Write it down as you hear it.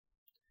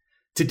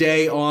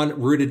Today on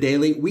Rooted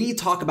Daily, we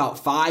talk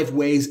about 5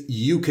 ways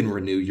you can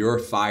renew your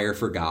fire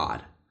for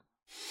God.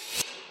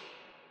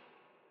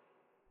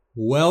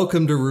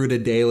 Welcome to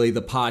Rooted Daily,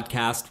 the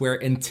podcast where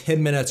in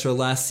 10 minutes or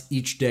less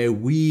each day,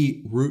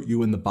 we root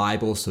you in the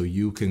Bible so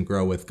you can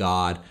grow with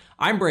God.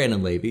 I'm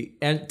Brandon Levy,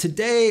 and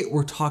today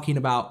we're talking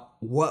about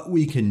what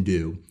we can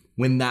do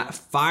when that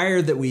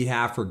fire that we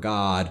have for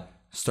God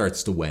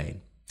starts to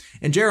wane.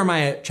 In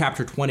Jeremiah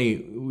chapter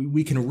 20,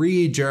 we can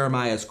read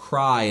Jeremiah's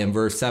cry in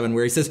verse 7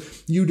 where he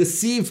says, "You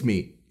deceived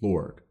me,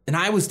 Lord, and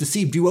I was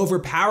deceived. You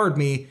overpowered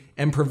me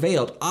and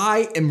prevailed.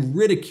 I am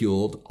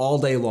ridiculed all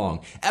day long.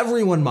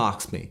 Everyone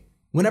mocks me.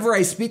 Whenever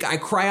I speak, I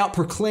cry out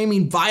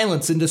proclaiming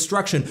violence and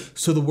destruction.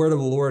 So the word of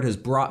the Lord has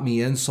brought me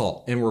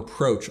insult and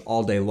reproach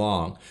all day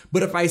long.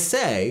 But if I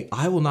say,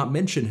 I will not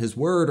mention his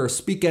word or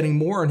speak any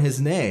more in his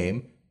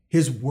name,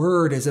 his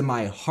word is in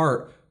my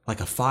heart like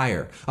a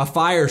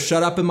fire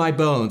shut up in my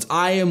bones.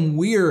 I am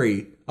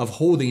weary of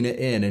holding it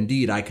in.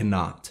 Indeed, I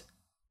cannot."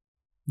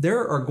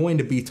 There are going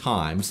to be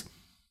times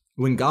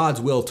when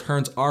God's will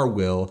turns our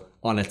will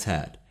on its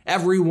head.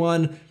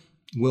 Everyone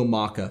will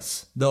mock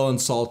us. They'll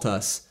insult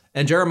us.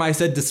 And Jeremiah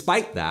said,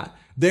 despite that,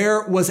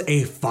 there was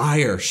a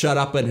fire shut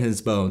up in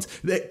his bones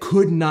that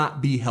could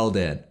not be held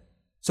in.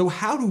 So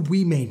how do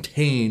we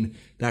maintain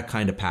that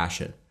kind of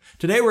passion?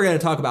 Today, we're going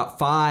to talk about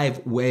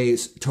 5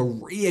 ways to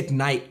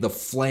reignite the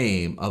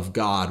flame of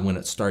God when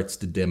it starts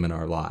to dim in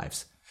our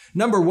lives.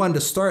 Number 1,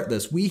 to start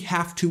this, we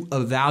have to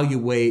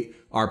evaluate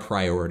our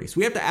priorities.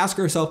 We have to ask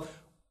ourselves,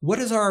 what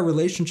does our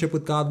relationship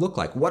with God look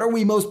like? What are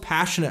we most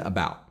passionate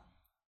about?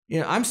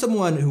 I'm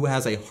someone who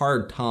has a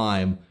hard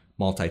time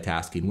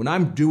multitasking. When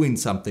I'm doing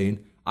something,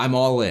 I'm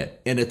all in,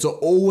 and it's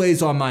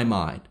always on my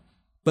mind.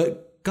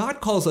 But God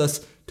calls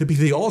us to be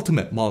the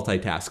ultimate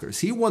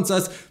multitaskers. He wants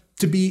us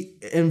to be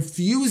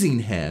infusing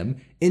him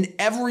in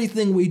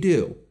everything we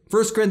do.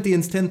 1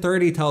 Corinthians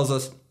 10:30 tells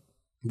us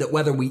that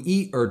whether we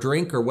eat or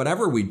drink or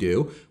whatever we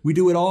do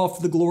it all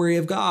for the glory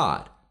of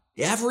God.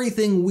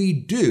 Everything we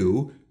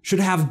do should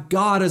have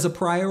God as a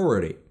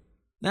priority.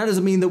 That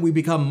doesn't mean that we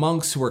become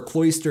monks who are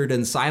cloistered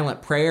in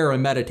silent prayer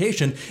and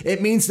meditation.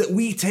 It means that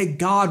we take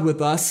God with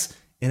us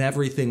in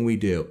everything we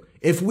do.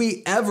 If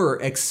we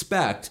ever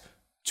expect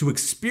to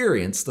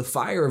experience the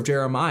fire of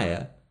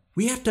Jeremiah,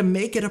 we have to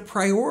make it a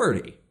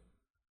priority.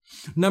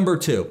 Number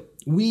 2,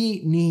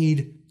 we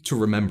need to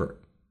remember,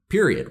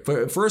 period.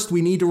 First,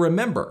 we need to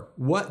remember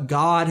what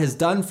God has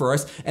done for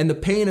us and the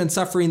pain and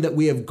suffering that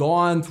we have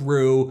gone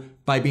through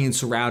by being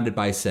surrounded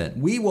by sin.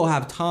 We will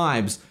have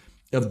times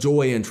of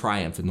joy and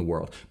triumph in the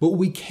world, but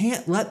we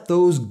can't let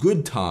those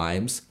good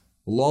times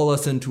lull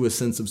us into a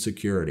sense of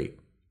security.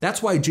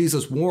 That's why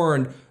Jesus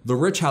warned the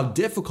rich how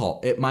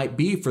difficult it might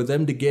be for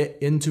them to get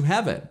into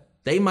heaven.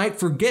 They might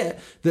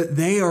forget that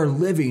they are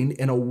living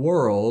in a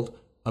world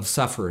of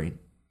suffering.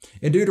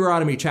 In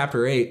Deuteronomy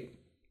chapter 8,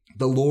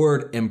 the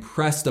Lord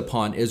impressed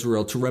upon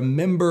Israel to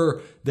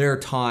remember their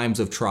times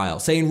of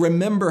trial, saying,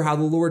 "Remember how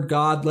the Lord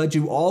God led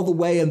you all the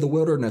way in the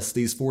wilderness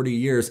these 40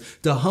 years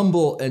to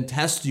humble and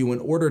test you in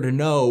order to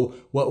know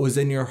what was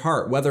in your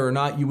heart, whether or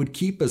not you would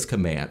keep his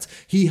commands.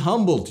 He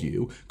humbled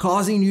you,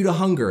 causing you to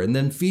hunger and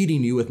then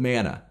feeding you with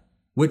manna,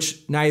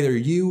 which neither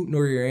you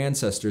nor your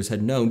ancestors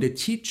had known, to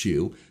teach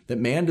you that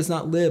man does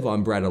not live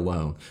on bread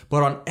alone,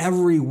 but on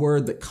every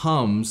word that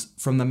comes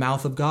from the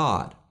mouth of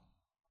God."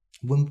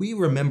 When we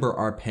remember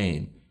our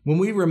pain, when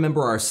we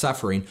remember our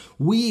suffering,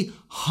 we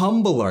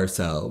humble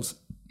ourselves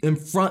in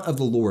front of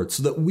the Lord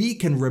so that we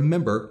can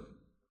remember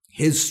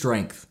his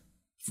strength.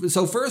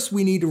 So first,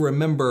 we need to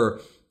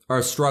remember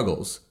our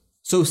struggles.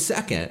 So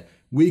second,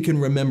 we can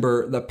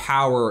remember the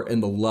power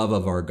and the love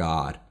of our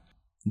God.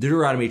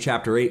 Deuteronomy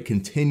chapter 8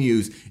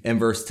 continues in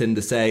verse 10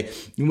 to say,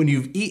 "When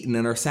you've eaten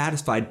and are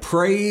satisfied,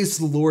 praise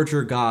the Lord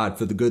your God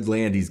for the good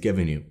land he's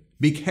given you.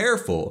 Be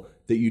careful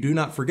that you do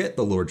not forget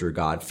the Lord your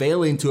God,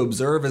 failing to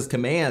observe his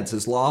commands,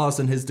 his laws,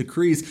 and his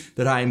decrees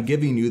that I am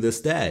giving you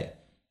this day.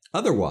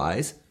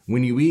 Otherwise,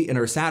 when you eat and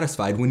are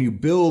satisfied, when you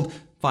build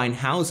fine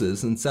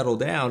houses and settle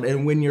down,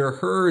 and when your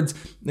herds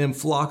and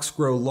flocks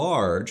grow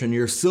large, and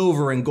your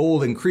silver and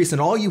gold increase,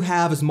 and all you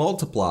have is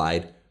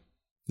multiplied,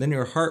 then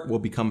your heart will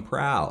become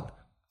proud,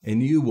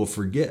 and you will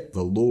forget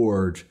the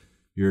Lord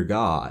your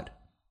God."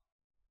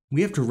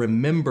 We have to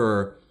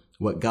remember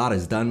what God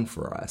has done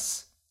for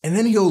us. And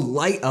then he'll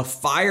light a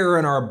fire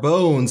in our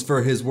bones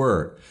for his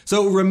word.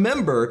 So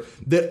remember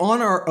that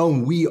on our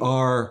own, we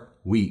are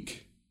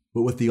weak.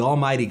 But with the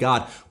Almighty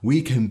God,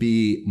 we can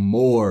be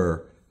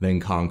more than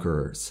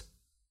conquerors.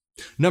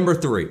 Number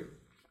 3,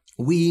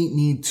 we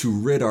need to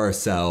rid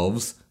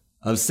ourselves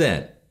of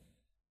sin.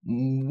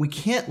 We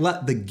can't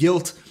let the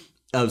guilt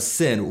of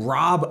sin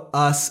rob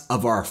us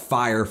of our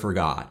fire for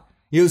God.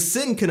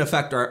 Sin can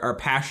affect our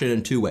passion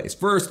in 2 ways.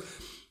 First,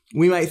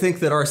 we might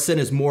think that our sin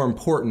is more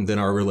important than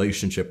our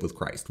relationship with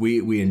Christ.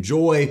 We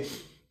enjoy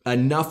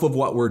enough of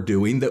what we're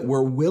doing that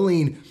we're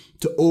willing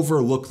to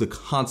overlook the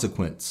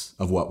consequence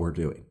of what we're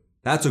doing.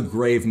 That's a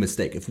grave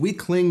mistake. If we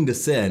cling to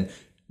sin,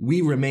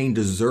 we remain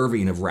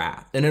deserving of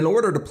wrath. And in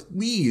order to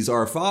please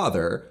our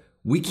Father,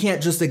 We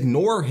can't just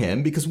ignore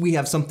him because we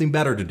have something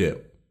better to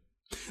do.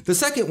 The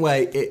second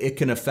way it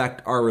can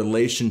affect our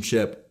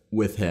relationship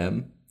with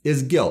him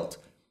is guilt.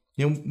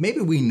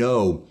 Maybe we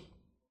know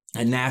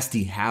a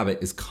nasty habit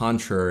is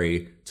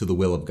contrary to the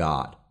will of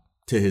God,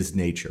 to his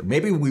nature.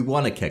 Maybe we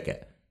want to kick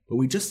it, but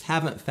we just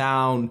haven't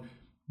found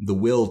the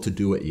will to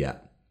do it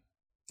yet.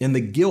 And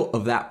the guilt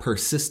of that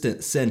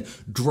persistent sin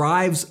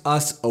drives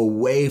us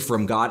away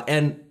from God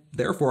and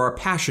therefore our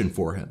passion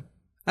for him.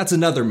 That's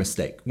another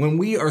mistake. When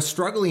we are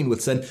struggling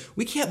with sin,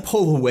 we can't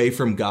pull away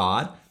from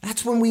God.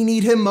 That's when we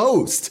need him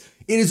most.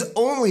 It is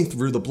only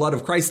through the blood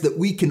of Christ that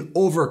we can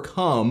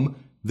overcome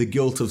the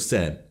guilt of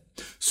sin.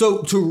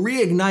 So to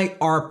reignite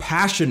our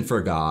passion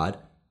for God,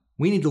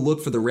 we need to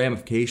look for the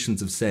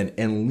ramifications of sin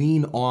and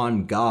lean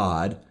on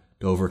God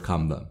to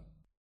overcome them.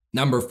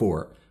 Number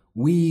 4,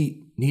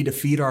 we need to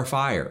feed our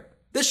fire.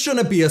 This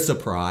shouldn't be a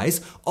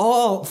surprise.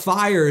 All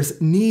fires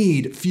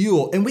need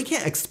fuel, and we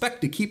can't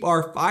expect to keep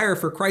our fire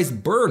for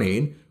Christ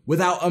burning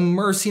without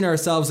immersing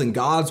ourselves in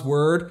God's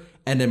word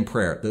and in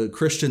prayer, the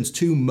Christian's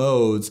 2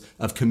 modes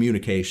of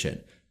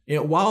communication.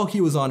 While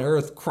he was on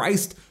earth,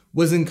 Christ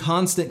was in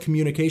constant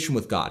communication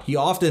with God. He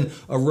often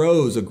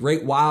arose a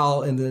great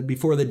while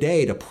before the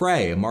day to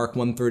pray in Mark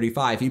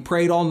 1:35. He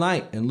prayed all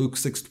night in Luke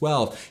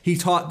 6:12. He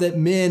taught that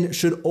men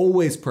should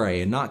always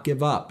pray and not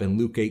give up in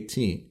Luke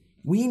 18.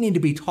 We need to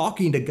be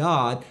talking to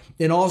God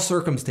in all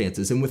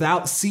circumstances and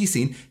without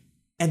ceasing,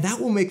 and that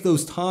will make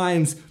those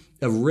times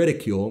of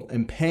ridicule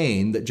and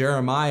pain that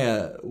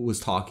Jeremiah was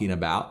talking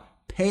about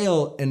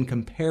pale in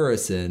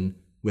comparison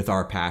with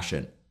our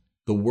passion,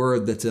 the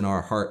word that's in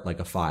our heart like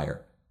a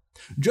fire.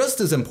 Just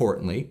as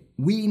importantly,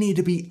 we need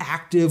to be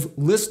active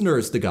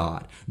listeners to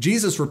God.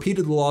 Jesus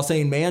repeated the law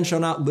saying, "Man shall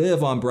not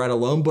live on bread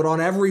alone, but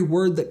on every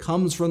word that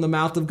comes from the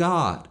mouth of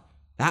God."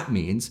 That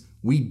means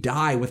we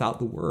die without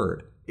the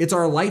word. It's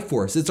our life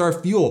force. It's our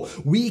fuel.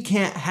 We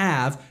can't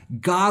have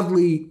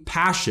godly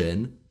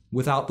passion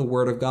without the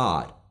word of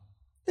God.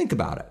 Think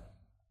about it.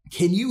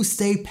 Can you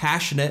stay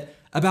passionate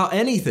about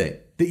anything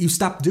that you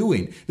stop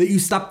doing, that you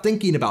stop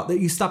thinking about, that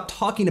you stop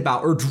talking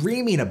about or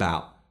dreaming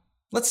about?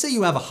 Let's say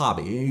you have a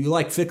hobby. You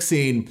like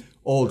fixing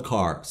old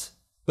cars.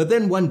 But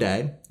then one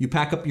day you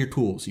pack up your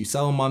tools. You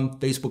sell them on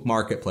Facebook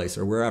Marketplace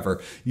or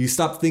wherever. You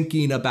stop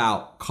thinking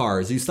about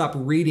cars. You stop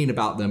reading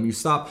about them. You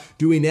stop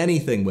doing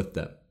anything with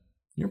them.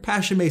 Your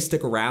passion may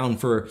stick around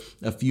for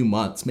a few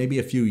months, maybe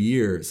a few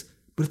years,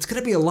 but it's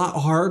going to be a lot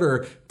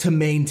harder to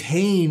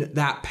maintain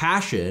that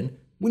passion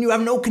when you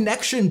have no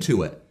connection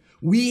to it.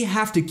 We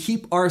have to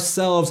keep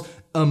ourselves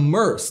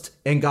immersed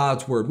in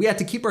God's word. We have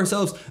to keep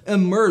ourselves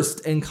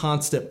immersed in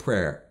constant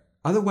prayer.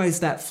 Otherwise,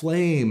 that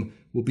flame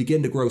will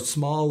begin to grow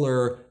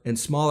smaller and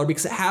smaller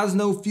because it has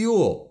no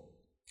fuel.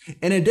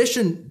 In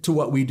addition to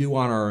what we do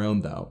on our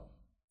own, though,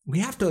 we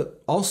have to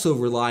also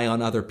rely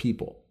on other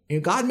people.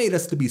 God made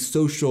us to be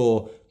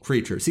social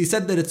creatures. He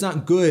said that it's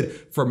not good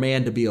for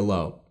man to be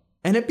alone.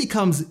 And it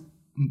becomes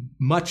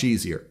much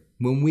easier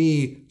when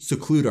we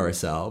seclude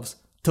ourselves,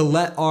 to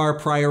let our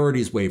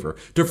priorities waver,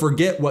 to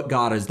forget what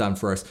God has done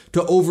for us,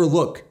 to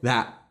overlook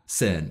that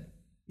sin.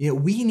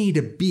 We need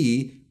to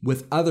be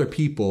with other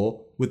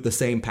people with the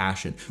same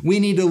passion. We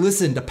need to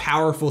listen to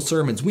powerful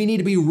sermons. We need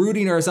to be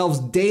rooting ourselves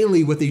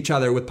daily with each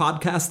other with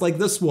podcasts like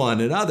this one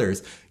and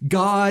others.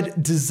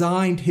 God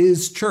designed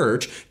his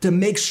church to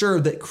make sure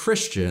that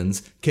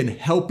Christians can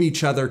help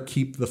each other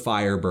keep the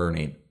fire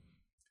burning.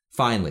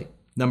 Finally,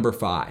 number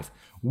 5,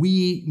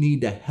 we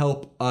need to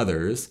help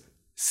others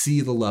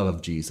see the love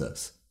of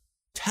Jesus.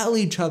 Tell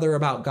each other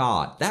about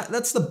God.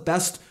 That's the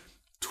best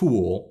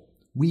tool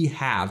we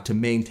have to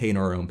maintain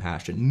our own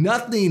passion.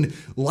 Nothing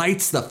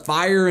lights the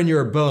fire in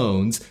your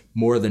bones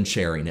more than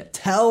sharing it.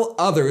 Tell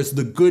others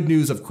the good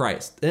news of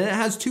Christ. And it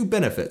has 2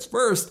 benefits.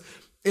 First,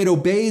 it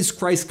obeys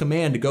Christ's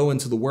command to go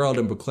into the world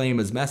and proclaim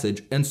his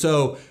message. And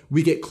so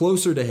we get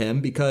closer to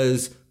him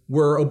because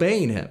we're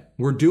obeying him.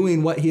 We're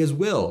doing what he has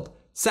willed.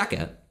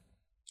 Second,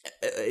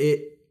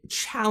 it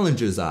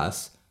challenges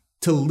us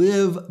to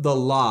live the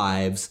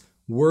lives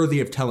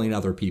worthy of telling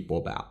other people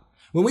about.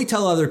 When we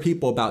tell other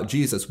people about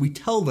Jesus, we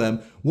tell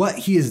them what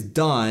he has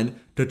done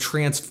to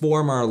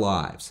transform our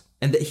lives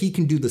and that he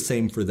can do the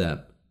same for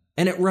them.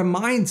 And it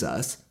reminds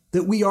us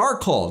that we are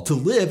called to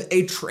live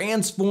a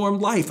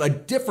transformed life, a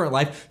different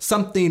life,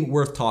 something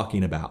worth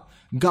talking about.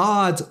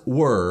 God's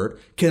word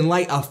can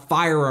light a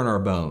fire on our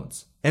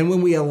bones. And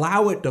when we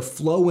allow it to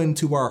flow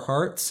into our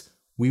hearts,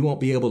 we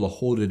won't be able to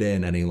hold it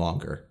in any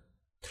longer.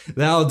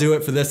 That'll do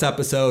it for this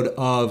episode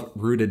of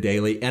Rooted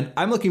Daily, and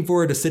I'm looking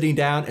forward to sitting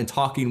down and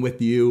talking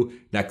with you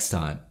next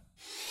time.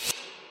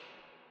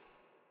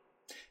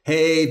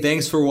 Hey,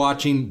 thanks for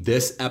watching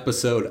this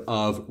episode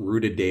of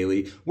Rooted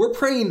Daily. We're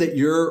praying that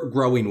you're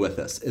growing with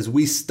us as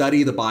we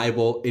study the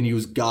Bible and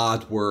use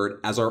God's word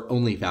as our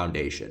only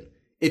foundation.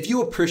 If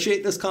you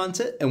appreciate this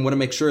content and want to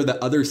make sure that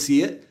others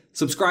see it,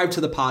 subscribe to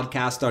the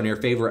podcast on your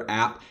favorite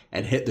app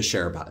and hit the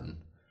share button.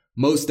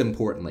 Most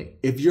importantly,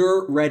 if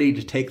you're ready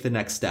to take the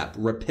next step,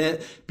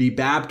 repent, be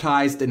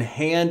baptized, and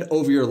hand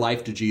over your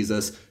life to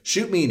Jesus,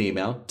 shoot me an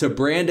email to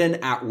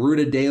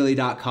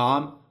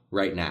brandon@rooteddaily.com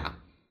right now.